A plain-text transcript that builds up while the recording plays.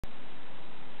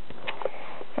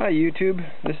Hi YouTube,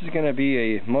 this is going to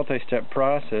be a multi-step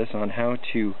process on how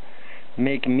to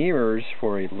make mirrors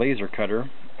for a laser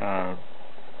cutter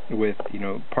with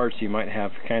parts you might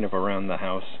have kind of around the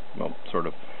house, well sort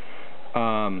of.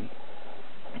 I'm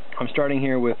starting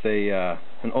here with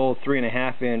an old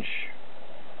 3.5-inch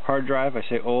hard drive. I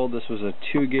say old, this was a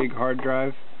 2 gig hard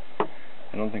drive.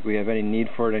 I don't think we have any need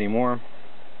for it anymore.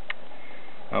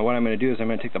 What I'm going to do is I'm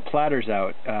going to take the platters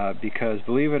out because,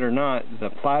 believe it or not, the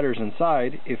platters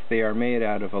inside, if they are made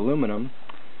out of aluminum,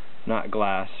 not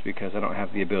glass, because I don't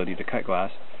have the ability to cut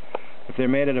glass, if they're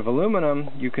made out of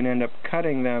aluminum, you can end up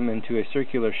cutting them into a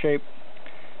circular shape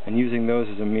and using those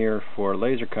as a mirror for a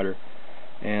laser cutter.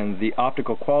 And the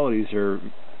optical qualities are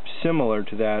similar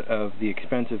to that of the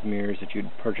expensive mirrors that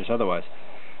you'd purchase otherwise.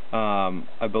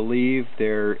 I believe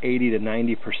they're 80 to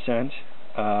 90%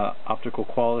 optical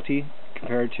quality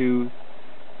compared to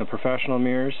the professional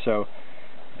mirrors, so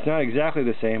it's not exactly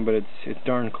the same, but it's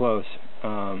darn close.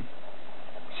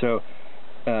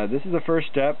 This is the first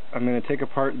step. I'm going to take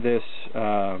apart this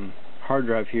hard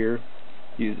drive here,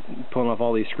 pulling off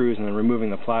all these screws and then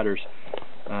removing the platters,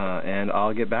 and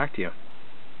I'll get back to you.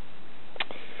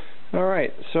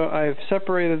 Alright, so I've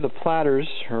separated the platters,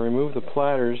 or removed the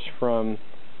platters from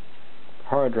the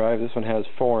hard drive. This one has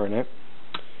 4 in it.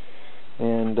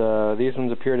 And these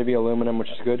ones appear to be aluminum, which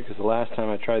is good, because the last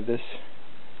time I tried this,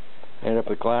 I ended up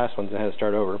with glass ones and I had to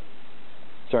start over.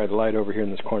 Sorry, the light over here in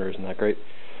this corner isn't that great.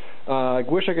 I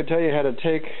wish I could tell you how to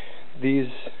take these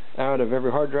out of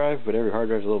every hard drive, but every hard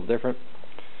drive is a little different.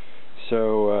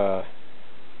 So,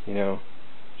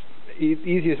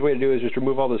 easiest way to do it is just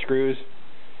remove all the screws,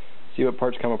 see what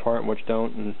parts come apart and which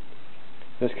don't. And in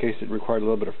this case, it required a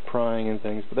little bit of prying and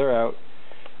things, but they're out.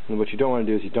 And what you don't want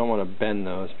to do is you don't want to bend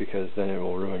those, because then it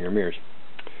will ruin your mirrors.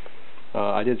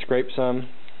 I did scrape some.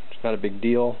 It's not a big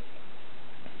deal,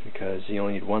 because you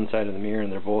only need one side of the mirror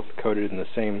and they're both coated in the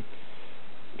same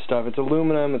stuff. It's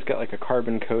aluminum, it's got like a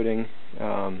carbon coating.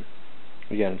 Again,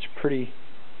 it's pretty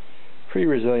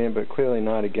resilient, but clearly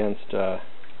not against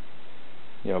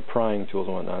prying tools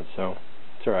and whatnot, so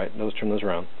it's alright. Trim those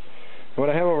around. And what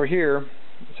I have over here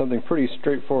is something pretty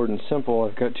straightforward and simple.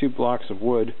 I've got 2 blocks of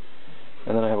wood,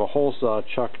 and then I have a hole saw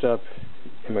chucked up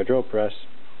in my drill press.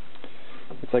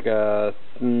 It's like a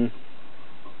little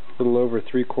over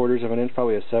 3/4 of an inch,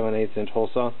 probably a 7/8 inch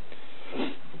hole saw.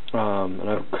 And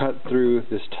I've cut through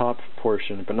this top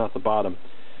portion, but not the bottom.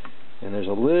 And there's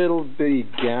a little bitty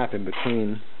gap in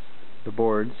between the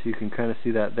boards. You can kind of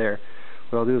see that there.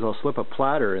 What I'll do is I'll slip a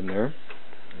platter in there.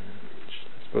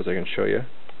 I suppose I can show you.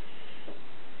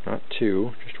 Not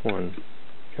 2, just 1.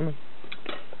 Come on.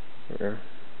 There.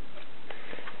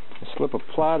 Slip a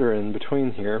platter in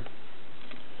between here,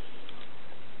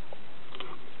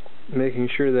 making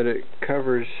sure that it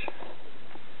covers,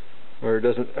 or it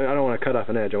doesn't. I don't want to cut off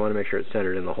an edge. I want to make sure it's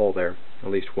centered in the hole there,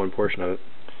 at least one portion of it.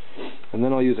 And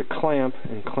then I'll use a clamp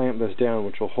and clamp this down,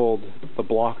 which will hold the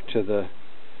block to the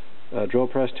drill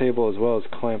press table, as well as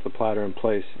clamp the platter in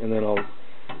place. And then I'll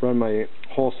run my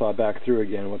hole saw back through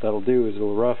again. What that'll do is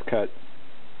it'll rough cut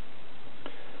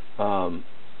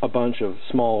a bunch of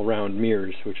small round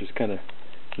mirrors, which is kind of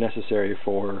necessary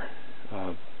for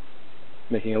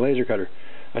making a laser cutter.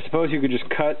 I suppose you could just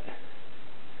cut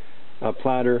a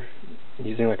platter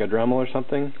using like a Dremel or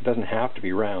something. It doesn't have to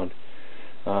be round,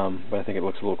 but I think it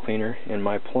looks a little cleaner. And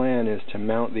my plan is to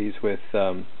mount these with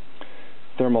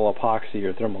thermal epoxy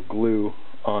or thermal glue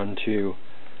onto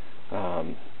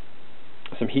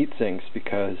some heat sinks,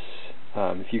 because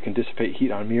if you can dissipate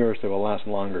heat on mirrors, they will last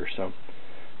longer. So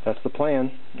that's the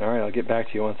plan. Alright, I'll get back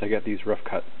to you once I get these rough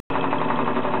cut.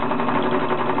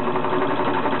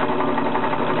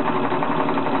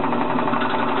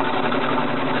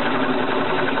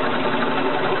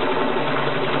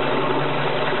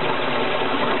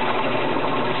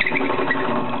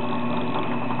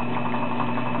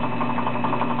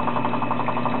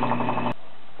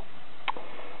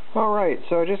 Alright,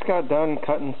 so I just got done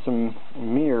cutting some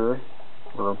mirror,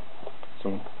 or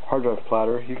some hard drive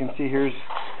platter. You can see here's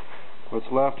what's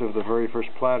left of the very first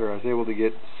platter. I was able to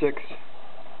get 6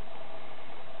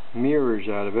 mirrors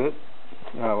out of it.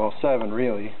 Well, 7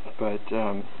 really, but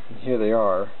here they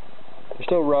are. They're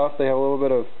still rough. They have a little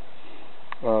bit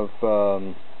of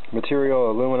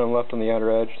material, aluminum left on the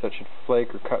outer edge that should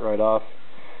flake or cut right off.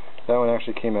 That one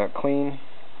actually came out clean.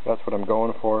 That's what I'm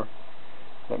going for.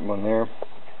 That one there.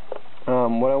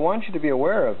 What I want you to be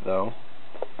aware of, though,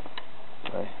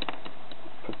 I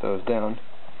put those down.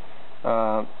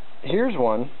 Here's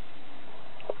one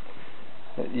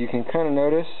that you can kind of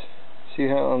notice. See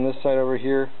how on this side over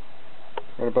here,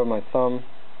 right above my thumb,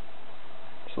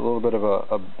 there's a little bit of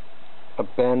a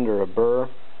bend or a burr.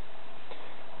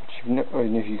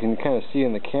 if you can kind of see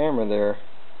in the camera there,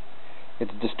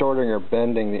 it's distorting or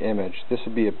bending the image. This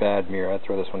would be a bad mirror. I'd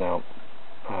throw this one out.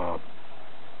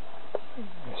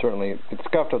 Certainly, it's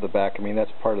scuffed at the back. I mean,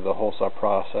 that's part of the hole saw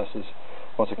process. Is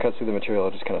once it cuts through the material,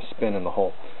 it'll just kind of spin in the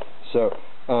hole. So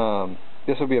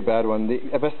this would be a bad one.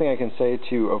 The best thing I can say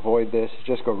to avoid this is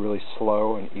just go really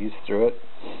slow and ease through it.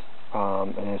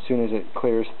 And as soon as it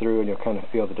clears through and you'll kind of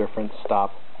feel the difference,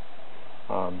 stop.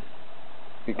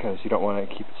 Because you don't want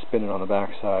to keep it spinning on the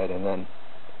backside, and then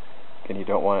again, you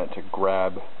don't want it to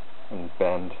grab and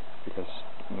bend, because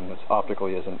this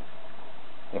optically isn't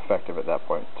effective at that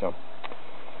point. So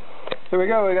there we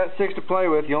go. We got 6 to play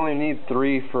with. You only need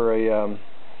 3 for a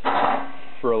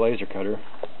laser cutter,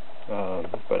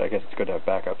 but I guess it's good to have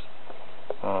backups.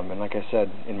 And like I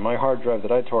said, in my hard drive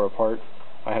that I tore apart,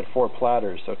 I had 4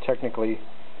 platters. So technically,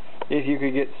 if you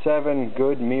could get 7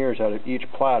 good mirrors out of each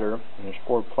platter, and there's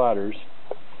 4 platters,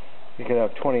 you could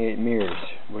have 28 mirrors,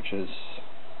 which is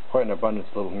quite an abundance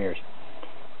of little mirrors.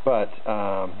 But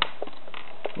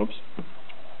oops.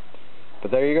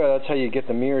 But there you go. That's how you get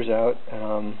the mirrors out.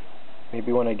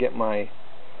 Maybe when I get my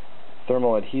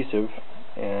thermal adhesive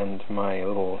and my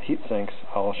little heat sinks,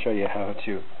 I'll show you how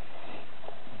to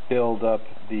build up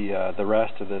the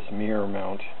rest of this mirror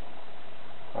mount,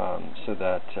 so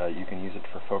that you can use it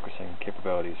for focusing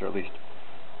capabilities, or at least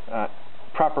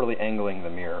properly angling the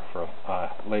mirror for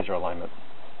laser alignment.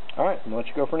 Alright, I'm going to let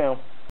you go for now.